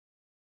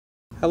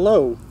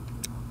Hello,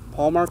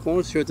 Paul Mark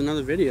Lawrence here with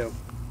another video.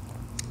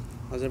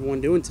 How's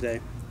everyone doing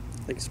today? I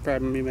think it's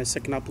probably my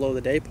second upload of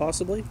the day,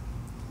 possibly.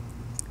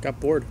 Got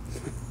bored.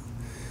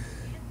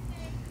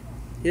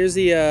 Here's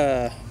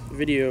the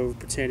video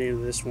pertaining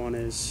to this one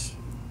is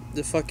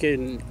the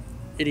fucking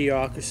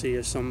idiocracy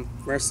of some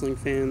wrestling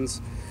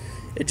fans.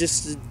 It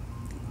just,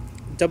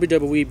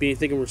 WWE being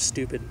thinking we're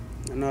stupid.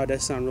 I know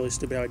that sounds really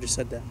stupid how I just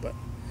said that, but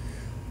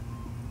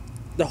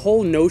the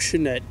whole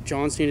notion that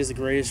John Cena is the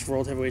greatest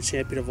world heavyweight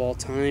champion of all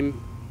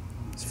time,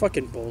 it's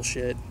fucking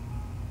bullshit.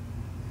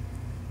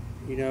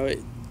 You know,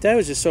 that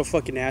was just so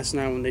fucking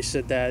asinine when they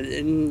said that.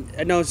 And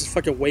I know it's just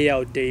fucking way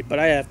outdated, but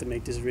I have to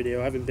make this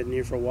video. I haven't been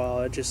here for a while.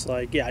 It's just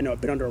like, yeah, I know I've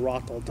been under a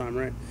rock the whole time,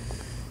 right?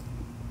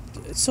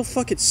 It's so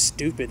fucking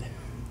stupid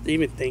to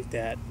even think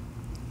that.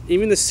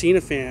 Even the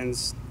Cena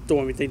fans don't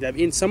want me to think that.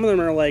 And some of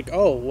them are like,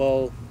 oh,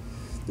 well,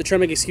 they're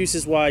trying to make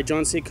excuses why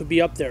John Cena could be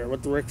up there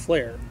with the Ric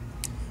Flair.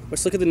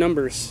 Let's look at the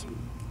numbers.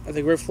 I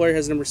think Ric Flair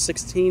has number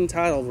 16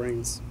 title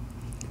reigns.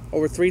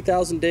 Over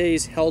 3,000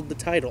 days held the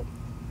title.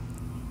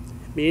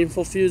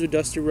 Meaningful feuds with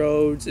Dusty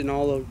Rhodes and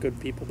all the good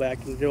people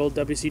back in the old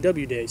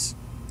WCW days.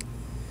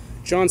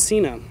 John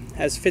Cena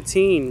has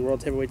 15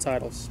 World Heavyweight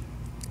titles.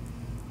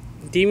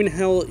 He even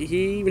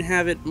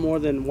have it more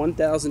than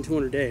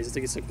 1,200 days. I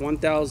think it's like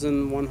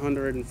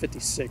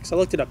 1,156. I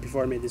looked it up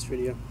before I made this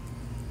video.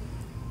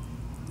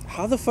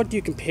 How the fuck do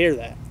you compare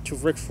that to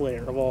Ric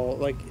Flair of all,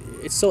 like,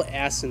 it's so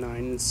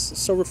asinine, it's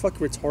so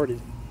fucking retarded.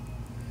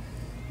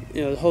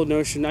 You know, the whole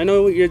notion, I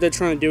know what they're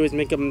trying to do is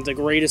make him the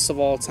greatest of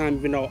all time,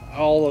 even though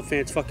all the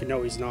fans fucking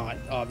know he's not,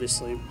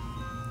 obviously.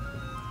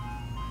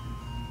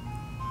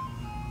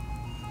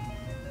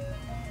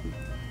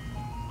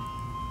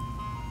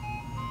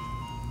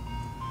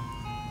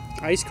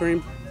 Ice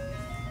cream.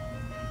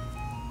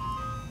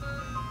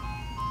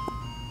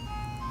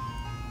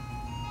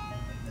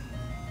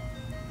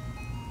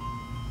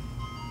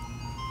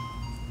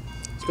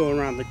 Let's go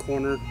around the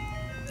corner.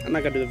 I'm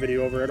not gonna do the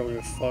video over. I don't give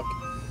a fuck.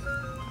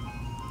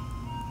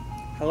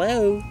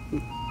 Hello.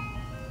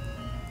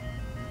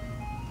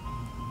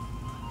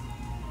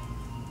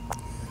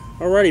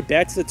 Alrighty,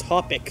 back to the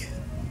topic.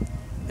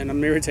 And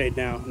I'm irritated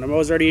now. And I'm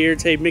already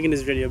irritated making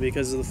this video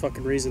because of the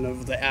fucking reason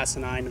of the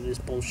asinine of this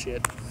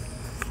bullshit.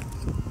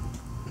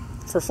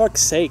 For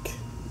fuck's sake,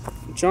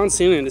 John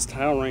Cena and his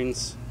title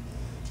reigns.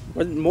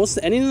 Were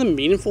any of them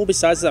meaningful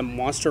besides that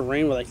monster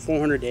reign with like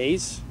 400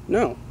 days?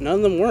 No, none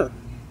of them were.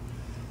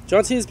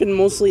 John Cena's been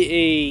mostly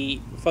a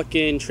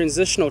fucking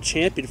transitional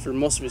champion for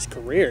most of his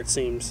career, it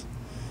seems.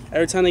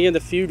 Every time they get the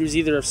feud, it was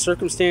either a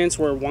circumstance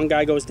where one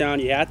guy goes down,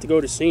 you have to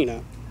go to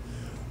Cena.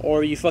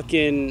 Or you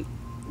fucking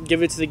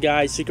give it to the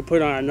guy so you can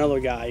put it on another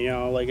guy, you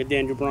know, like a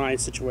Daniel Bryan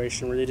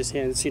situation where they just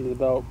handed Cena the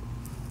belt.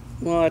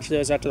 Well, actually,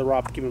 that was after The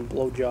Rock giving him a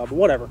blowjob, but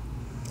whatever.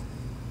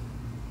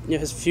 You know,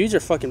 his feuds are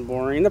fucking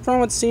boring. And the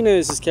problem with Cena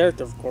is his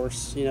character, of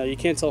course. You know, you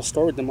can't tell a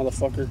story with the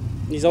motherfucker.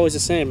 He's always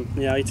the same.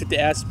 You know, he took the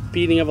ass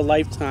beating of a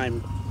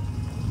lifetime.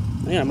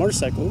 Yeah, a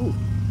motorcycle. Ooh.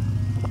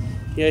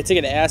 Yeah, he took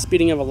an ass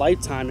beating of a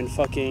lifetime and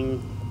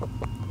fucking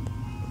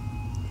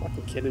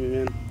kidding me,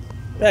 man.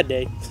 Bad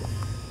day.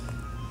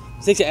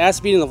 He takes an ass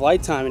beating of a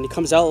lifetime and he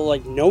comes out with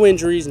like no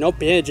injuries, no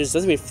bandages,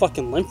 doesn't even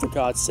fucking limp for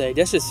God's sake.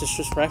 That's just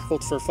disrespectful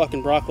for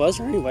fucking Brock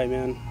Lesnar anyway,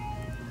 man.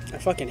 I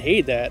fucking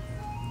hate that.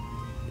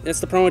 That's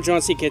the problem with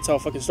John Cena, can't tell a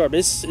fucking story, but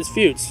it's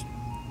feuds.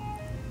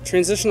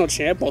 Transitional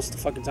champ most of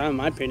the fucking time, in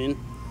my opinion.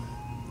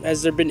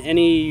 Has there been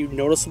any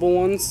noticeable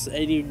ones?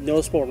 Any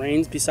noticeable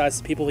reigns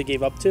besides the people he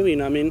gave up to? You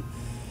know what I mean?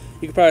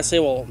 You could probably say,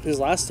 well,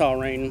 his last title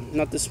reign,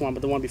 not this one,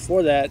 but the one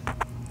before that,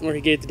 where he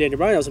gave it to Daniel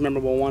Bryan, was a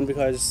memorable one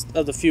because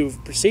of the feud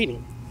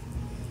preceding.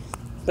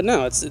 But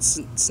no,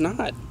 it's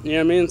not. You know what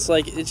I mean? It's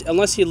like,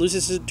 unless he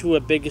loses it to a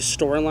big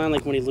storyline,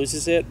 like when he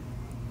loses it,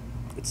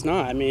 it's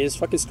not. I mean, his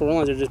fucking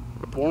storylines are just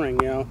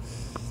boring, you know?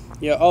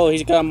 Yeah, oh,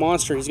 he's got a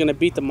monster. He's going to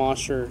beat the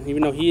monster,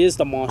 even though he is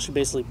the monster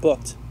basically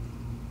booked.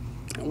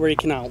 Where he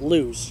cannot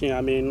lose, you know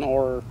what I mean?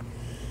 Or,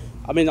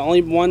 I mean, the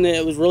only one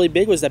that was really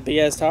big was that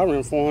big-ass title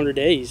reign, 400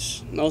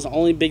 days. That was the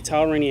only big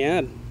title reign he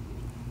had.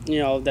 You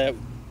know, that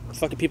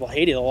fucking people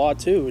hated a lot,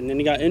 too. And then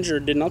he got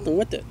injured, did nothing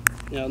with it.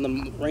 You know,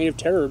 the reign of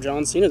terror of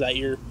John Cena that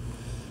year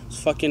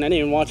was fucking, I didn't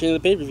even watch any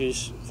of the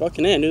pay-per-views.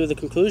 Fucking I knew the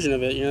conclusion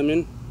of it, you know what I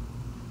mean?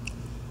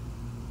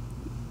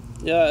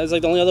 Yeah, it's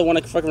like the only other one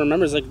I can fucking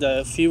remember is like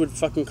the feud with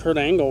fucking Kurt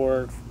Angle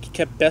where he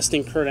kept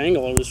besting Kurt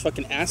Angle. It was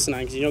fucking asinine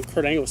because you know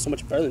Kurt Angle was so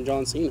much better than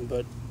John Cena,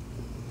 but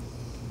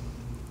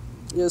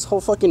yeah, this whole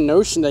fucking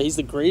notion that he's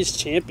the greatest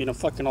champion of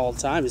fucking all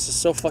time is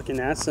just so fucking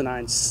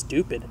asinine,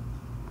 stupid.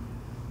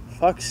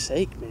 Fuck's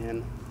sake,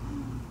 man.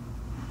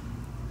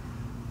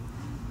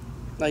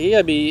 Like, you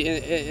gotta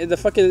be, the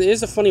fucking, here's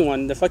the funny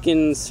one, the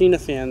fucking Cena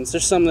fans,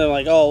 there's some that are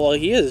like, oh, well,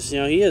 he is, you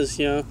know, he is.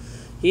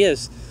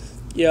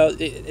 You know,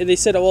 and they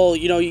said, well,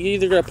 you know, you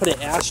either got to put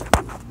an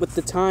asterisk, with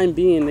the time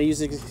being, they use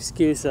the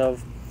excuse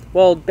of,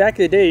 well, back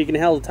in the day, you can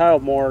hold the title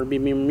more, be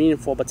more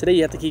meaningful, but today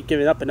you have to keep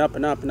giving up and up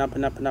and up and up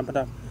and up and up and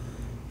up.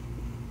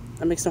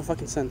 That makes no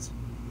fucking sense.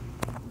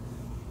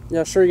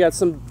 Yeah, sure, you got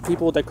some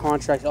people with their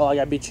contract, oh, I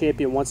gotta be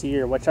champion once a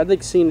year, which I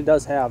think Cena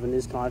does have in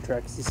his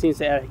contracts. He seems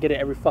to get it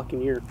every fucking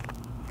year.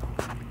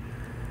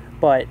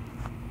 But,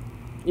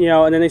 you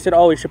know, and then they said,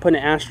 oh, we should put an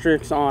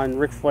asterisk on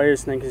Ric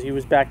Flair's thing because he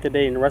was back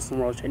today in the wrestling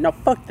world. No,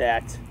 fuck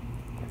that.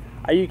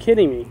 Are you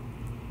kidding me?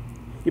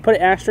 You put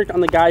an asterisk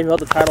on the guy who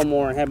held the title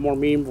more and had more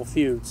meaningful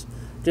feuds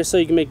just so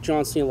you can make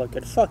John Cena look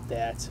good. Fuck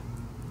that.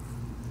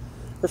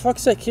 For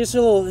fuck's sake, here's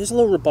a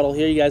little rebuttal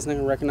here you guys not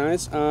going to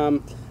recognize. How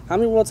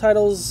many world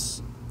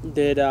titles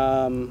did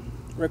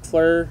Ric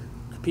Flair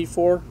compete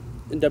for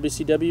in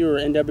WCW or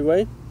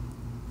NWA?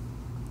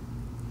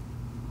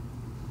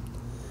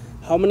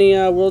 How many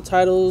world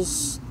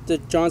titles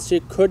did John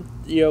Cena could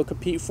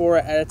compete for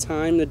at a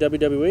time in the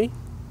WWE?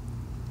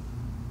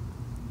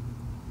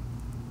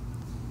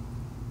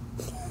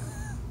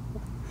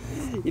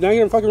 You're not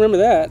gonna fucking remember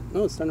that.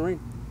 Oh, it's starting to rain.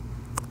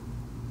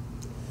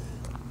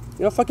 You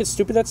know how fucking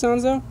stupid that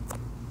sounds though?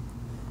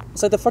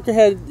 It's like the fucker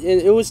had.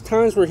 It was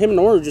times where him and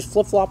Orton just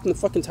flip flopping the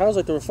fucking titles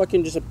like they were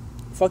fucking just a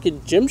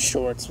fucking gym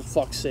shorts, for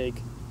fuck's sake.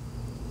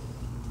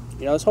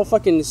 You know, this whole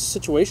fucking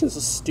situation is so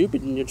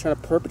stupid, and you're trying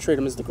to perpetrate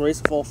them as the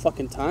greatest of all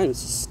fucking time.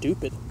 It's just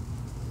stupid.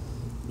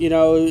 You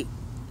know,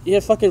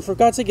 yeah, fucking, for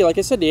God's sake, like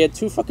I said, they had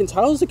 2 fucking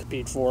titles to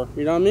compete for.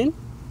 You know what I mean?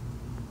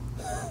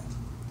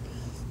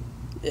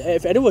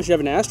 If anyone should have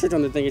an asterisk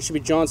on the thing, it should be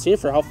John Cena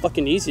for how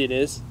fucking easy it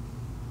is.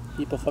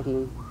 People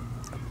fucking...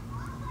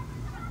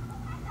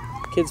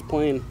 Kids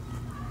playing.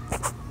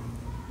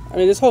 I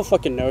mean, this whole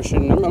fucking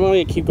notion, I'm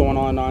only gonna keep going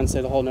on and on and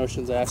say the whole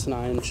notion's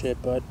asinine and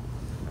shit, but,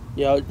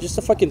 you know, just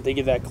to fucking think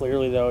of that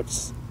clearly, though,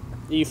 it's...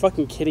 Are you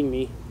fucking kidding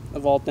me,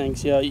 of all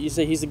things? You know, you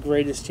say he's the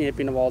greatest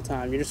champion of all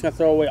time. You're just gonna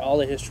throw away all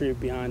the history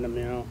behind him,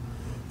 you know?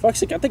 Fuck's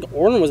sake, I think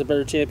Orton was a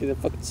better champion than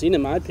fucking Cena,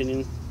 in my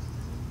opinion.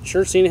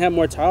 Sure, Cena had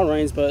more title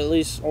reigns, but at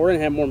least Orton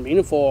had more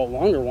meaningful,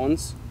 longer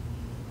ones.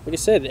 Like I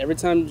said, every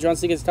time John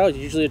Cena gets a title,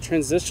 he's usually a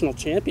transitional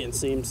champion, it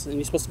seems, and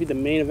he's supposed to be the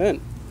main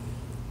event.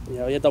 You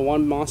know, he had the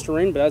one monster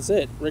reign, but that's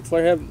it. Ric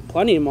Flair had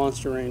plenty of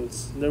monster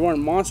reigns. They weren't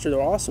monster, they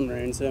were awesome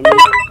reigns. I mean,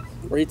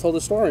 where he told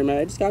the story, man,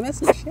 I just got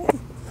messy shit.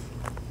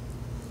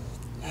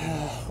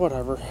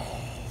 Whatever.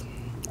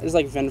 I just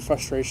like vent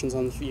frustrations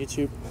on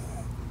YouTube.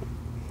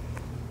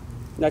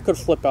 And I could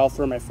flip out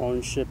through my phone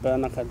and shit, but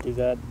I'm not gonna do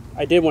that.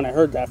 I did when I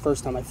heard that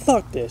first time. Like,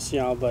 fuck this, you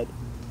know, but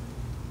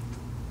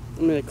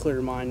I'm in a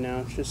clear mind now.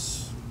 It's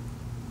just...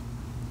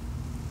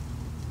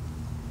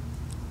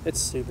 It's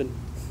stupid.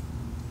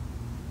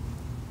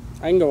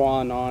 I can go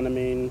on and on. I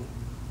mean...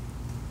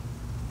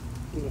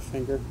 Give me a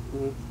finger.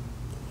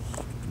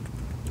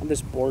 I'm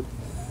just bored.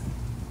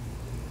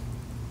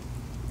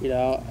 You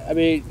know, I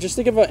mean, just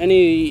think about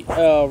any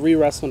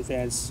re-wrestling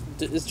fans.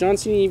 Is John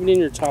Cena even in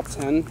your top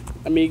 10?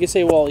 I mean, you can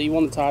say, well, he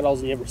won the titles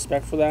and you have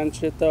respect for that and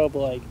shit, though, but,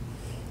 like,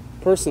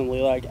 personally,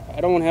 like,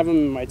 I don't have him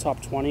in my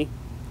top 20.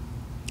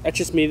 That's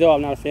just me, though.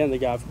 I'm not a fan of the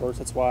guy, of course,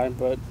 that's why,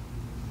 but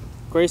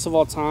greatest of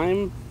all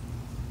time,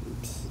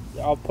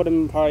 I'll put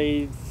him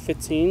probably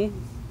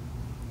 15.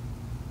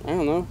 I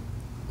don't know.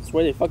 It's the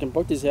way they fucking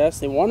booked his ass.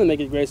 They want to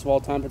make it greatest of all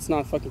time, but it's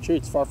not fucking true.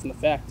 It's far from the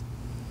fact.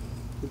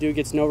 The dude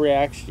gets no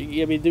reaction.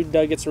 I mean, dude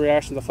gets a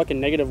reaction. The fucking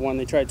negative one,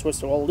 they try to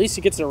twist it. Well, at least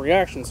he gets a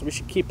reaction, so we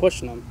should keep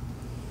pushing him.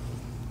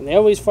 And they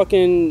always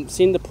fucking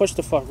seem to push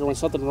the fucker when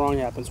something wrong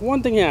happens.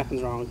 One thing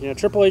happens wrong. You know,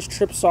 Triple H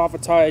trips off a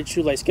tied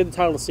shoelace. Give the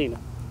title to Cena.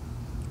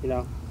 You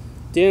know,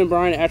 Dan and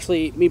Bryan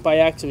actually meet by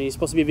accident. He's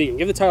supposed to be vegan.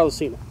 Give the title to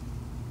Cena.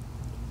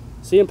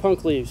 CM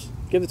Punk leaves.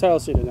 Give the title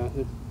to Cena now.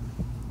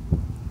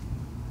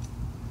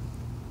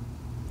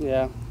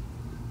 Yeah.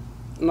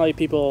 I know you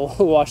people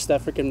watch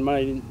that freaking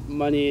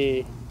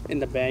money in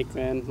the bank,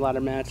 man, ladder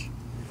match.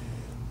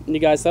 And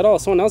you guys thought, oh,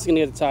 someone else is going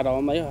to get the title.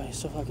 I'm like, oh, you're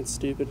so fucking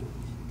stupid.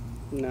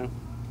 No.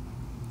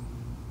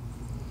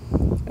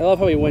 I love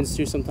how he wins,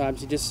 too,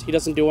 sometimes. He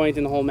doesn't do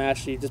anything the whole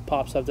match. He just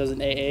pops up, does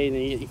an AA, and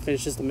then he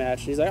finishes the match.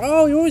 And he's like,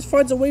 oh, he always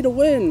finds a way to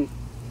win.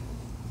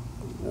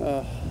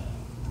 Well,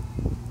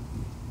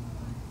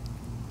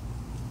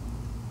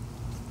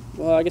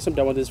 I guess I'm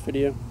done with this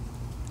video.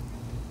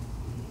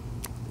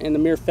 And the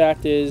mere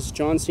fact is,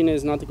 John Cena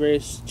is not the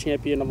greatest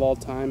champion of all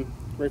time.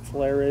 Ric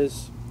Flair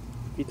is.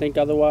 If you think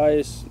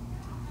otherwise,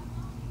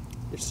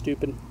 you're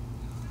stupid.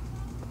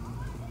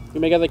 You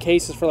make other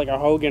cases for like a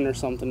Hogan or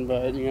something,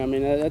 but you know, I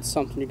mean, that's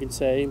something you can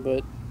say.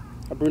 But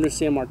a Bruno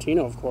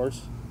Sammartino, of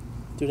course,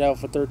 dude had it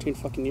for 13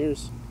 fucking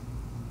years.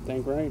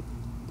 Dang right,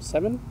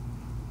 7,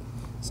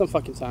 some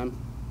fucking time.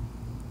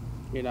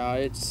 You know,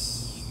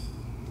 it's.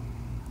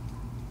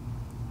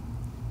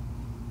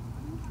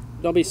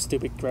 Don't be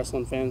stupid,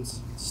 wrestling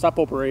fans. Stop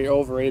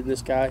overrating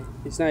this guy.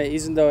 He's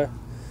the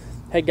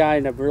head guy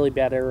in a really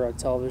bad era of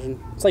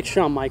television. It's like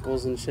Shawn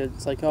Michaels and shit.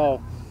 It's like, oh,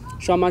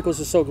 Shawn Michaels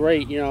was so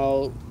great. You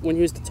know, when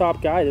he was the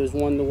top guy, it was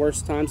one of the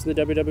worst times in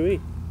the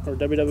WWE or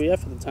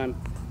WWF at the time.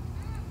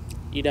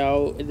 You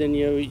know, and then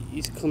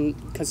he's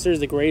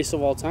considered the greatest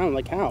of all time.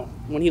 Like how?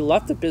 When he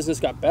left, the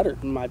business got better.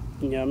 I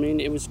mean,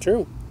 it was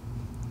true.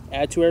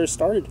 Attitude Era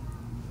started.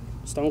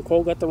 Stone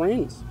Cold got the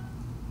reins.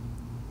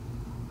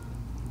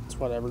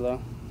 Whatever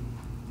though.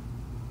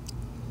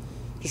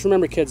 Just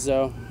remember, kids,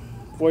 though,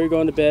 before you're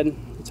going to bed,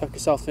 you tuck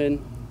yourself in,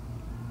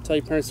 tell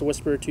your parents to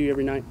whisper it to you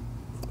every night.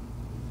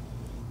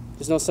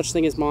 There's no such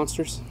thing as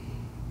monsters.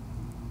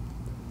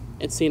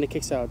 And Cena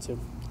kicks out too.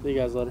 See you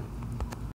guys later.